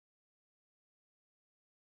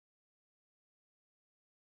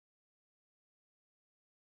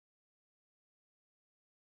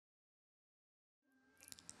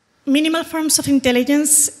Minimal forms of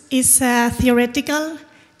intelligence is a theoretical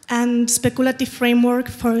and speculative framework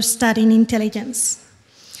for studying intelligence.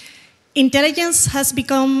 Intelligence has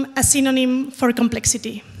become a synonym for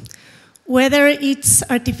complexity. Whether it's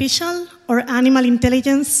artificial or animal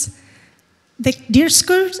intelligence, the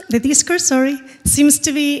discourse seems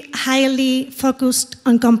to be highly focused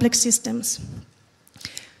on complex systems.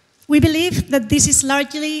 We believe that this is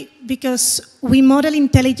largely because we model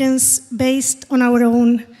intelligence based on our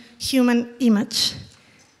own human image,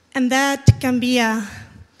 and that can be a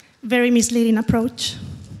very misleading approach.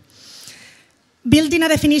 Building a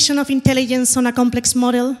definition of intelligence on a complex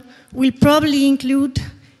model will probably include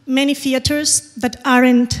many features that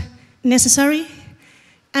aren't necessary,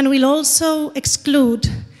 and will also exclude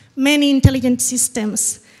many intelligent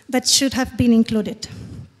systems that should have been included.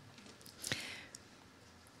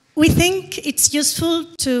 We think it's useful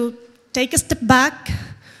to take a step back,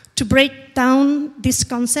 to break down this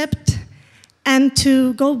concept, and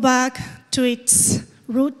to go back to its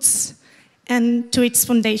roots and to its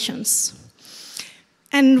foundations.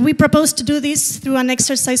 And we propose to do this through an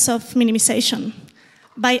exercise of minimization,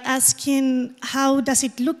 by asking how does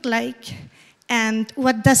it look like and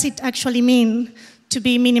what does it actually mean to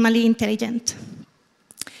be minimally intelligent.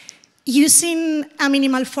 Using a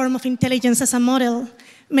minimal form of intelligence as a model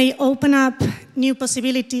may open up new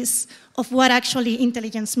possibilities of what actually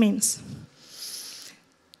intelligence means.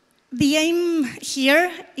 The aim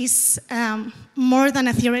here is more than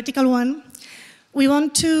a theoretical one. We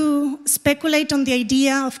want to speculate on the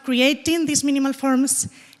idea of creating these minimal forms,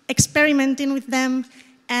 experimenting with them,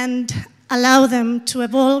 and allow them to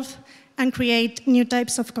evolve and create new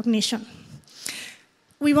types of cognition.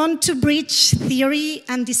 We want to bridge theory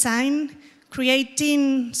and design,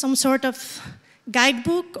 creating some sort of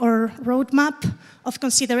guidebook or roadmap of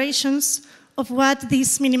considerations of what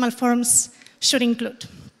these minimal forms should include.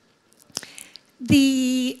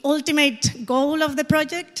 The ultimate goal of the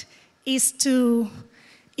project is to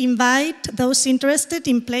invite those interested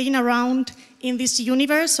in playing around in this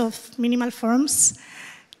universe of minimal forms,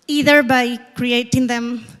 either by creating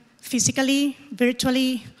them physically,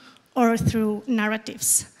 virtually, or through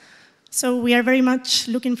narratives. So we are very much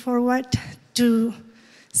looking forward to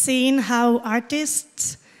seeing how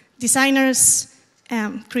artists, designers,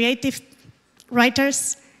 creative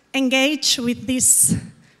writers engage with this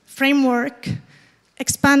framework,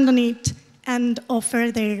 expand on it, and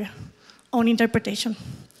offer their own interpretation.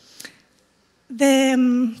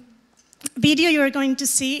 The video you are going to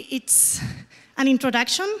see, it's an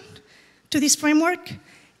introduction to this framework,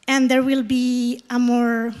 and there will be a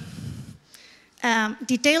more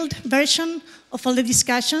detailed version of all the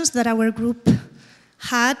discussions that our group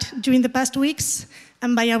had during the past weeks.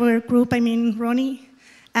 And by our group, I mean Ronnie,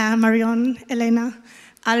 Marion, Elena,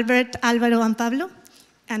 Albert, Alvaro, and Pablo,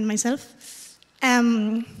 and myself.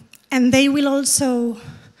 And they will also,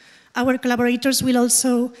 our collaborators will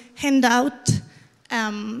also hand out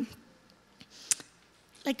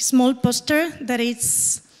like a small poster that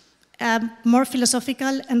is a more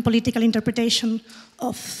philosophical and political interpretation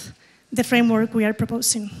of the framework we are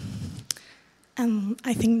proposing.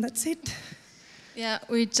 I think that's it. Yeah,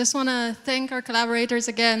 we just want to thank our collaborators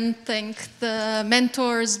again, thank the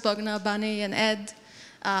mentors, Bogna, Bani, and Ed.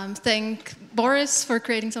 Thank Boris for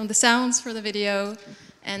creating some of the sounds for the video,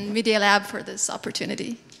 and Media Lab for this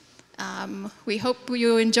opportunity. We hope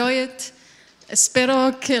you enjoy it.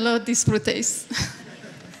 Espero que lo disfrutéis.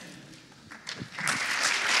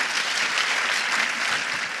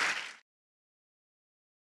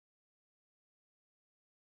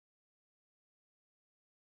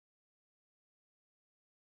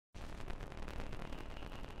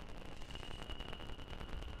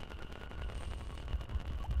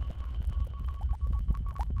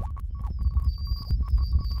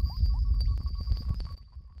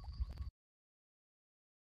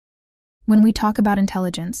 When we talk about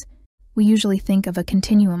intelligence, we usually think of a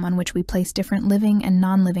continuum on which we place different living and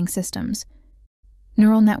non-living systems.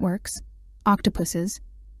 Neural networks, octopuses,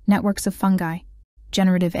 networks of fungi,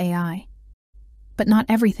 generative AI. But not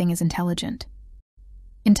everything is intelligent.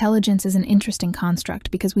 Intelligence is an interesting construct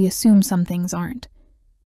because we assume some things aren't.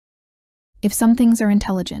 If some things are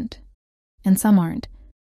intelligent, and some aren't,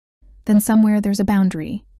 then somewhere there's a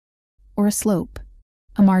boundary, or a slope,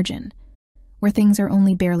 a margin, where things are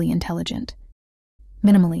only barely intelligent,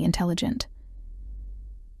 minimally intelligent.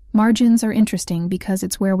 Margins are interesting because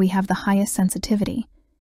it's where we have the highest sensitivity.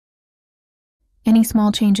 Any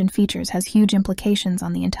small change in features has huge implications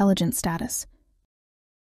on the intelligence status.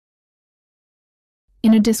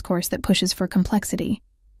 In a discourse that pushes for complexity,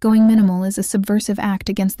 going minimal is a subversive act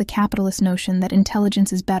against the capitalist notion that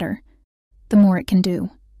intelligence is better, the more it can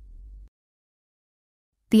do.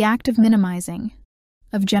 The act of minimizing,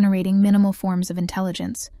 of generating minimal forms of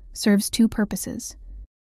intelligence, serves two purposes.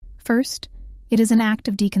 First, it is an act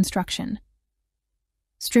of deconstruction.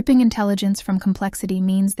 Stripping intelligence from complexity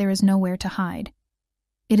means there is nowhere to hide.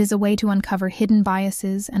 It is a way to uncover hidden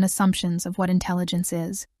biases and assumptions of what intelligence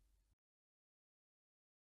is.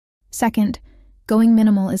 Second, going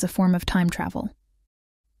minimal is a form of time travel.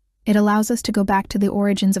 It allows us to go back to the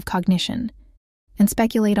origins of cognition and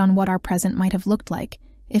speculate on what our present might have looked like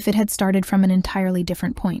if it had started from an entirely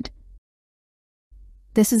different point.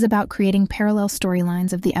 This is about creating parallel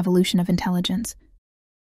storylines of the evolution of intelligence,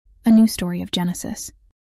 a new story of Genesis.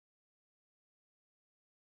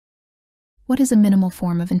 What is a minimal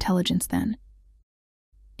form of intelligence, then?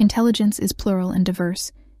 Intelligence is plural and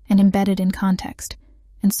diverse and embedded in context,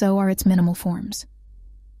 and so are its minimal forms.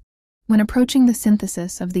 When approaching the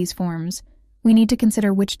synthesis of these forms, we need to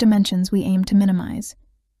consider which dimensions we aim to minimize.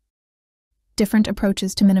 Different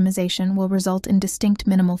approaches to minimization will result in distinct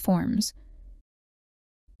minimal forms.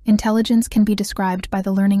 Intelligence can be described by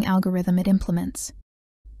the learning algorithm it implements.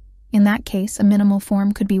 In that case, a minimal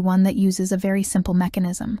form could be one that uses a very simple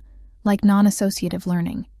mechanism, like non-associative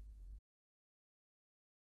learning.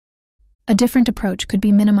 A different approach could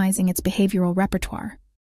be minimizing its behavioral repertoire,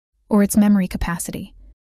 or its memory capacity,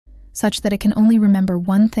 such that it can only remember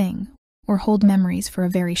one thing or hold memories for a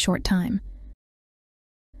very short time.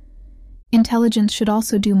 Intelligence should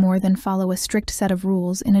also do more than follow a strict set of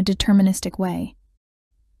rules in a deterministic way.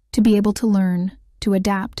 To be able to learn, to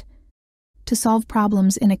adapt, to solve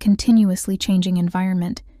problems in a continuously changing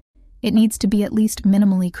environment, it needs to be at least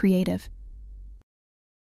minimally creative.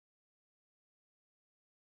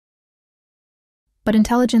 But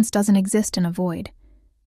intelligence doesn't exist in a void.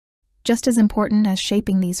 Just as important as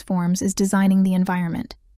shaping these forms is designing the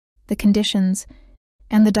environment, the conditions,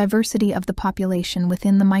 and the diversity of the population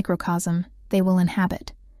within the microcosm they will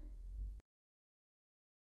inhabit.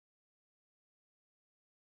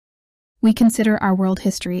 We consider our world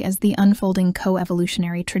history as the unfolding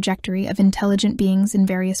co-evolutionary trajectory of intelligent beings in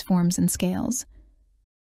various forms and scales.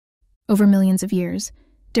 Over millions of years,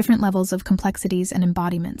 different levels of complexities and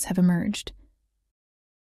embodiments have emerged.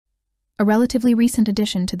 A relatively recent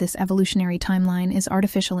addition to this evolutionary timeline is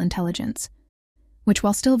artificial intelligence, which,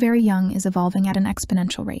 while still very young, is evolving at an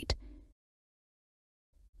exponential rate.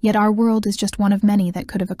 Yet our world is just one of many that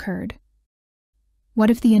could have occurred.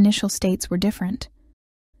 What if the initial states were different?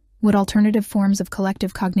 Would alternative forms of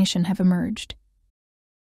collective cognition have emerged?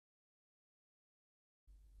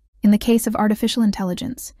 In the case of artificial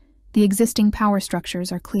intelligence, the existing power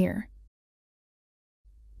structures are clear.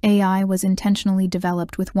 AI was intentionally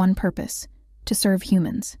developed with one purpose: to serve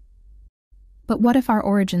humans. But what if our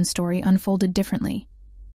origin story unfolded differently?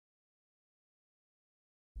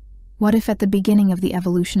 What if at the beginning of the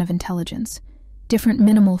evolution of intelligence, different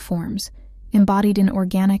minimal forms, embodied in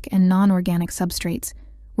organic and non-organic substrates,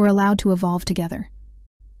 were allowed to evolve together,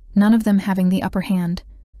 none of them having the upper hand,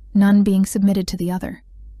 none being submitted to the other?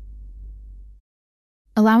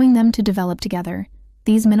 Allowing them to develop together,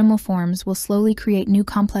 these minimal forms will slowly create new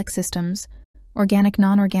complex systems,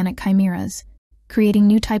 organic-non-organic chimeras, creating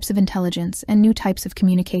new types of intelligence and new types of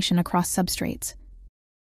communication across substrates.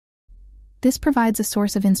 This provides a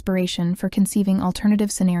source of inspiration for conceiving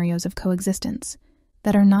alternative scenarios of coexistence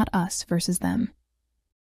that are not us versus them.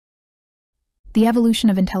 The evolution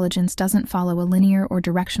of intelligence doesn't follow a linear or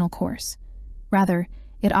directional course. Rather,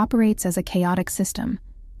 it operates as a chaotic system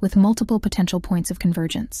with multiple potential points of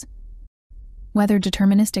convergence. Whether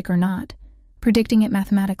deterministic or not, predicting it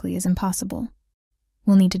mathematically is impossible.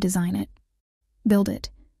 We'll need to design it, build it,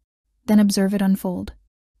 then observe it unfold,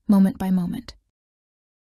 moment by moment.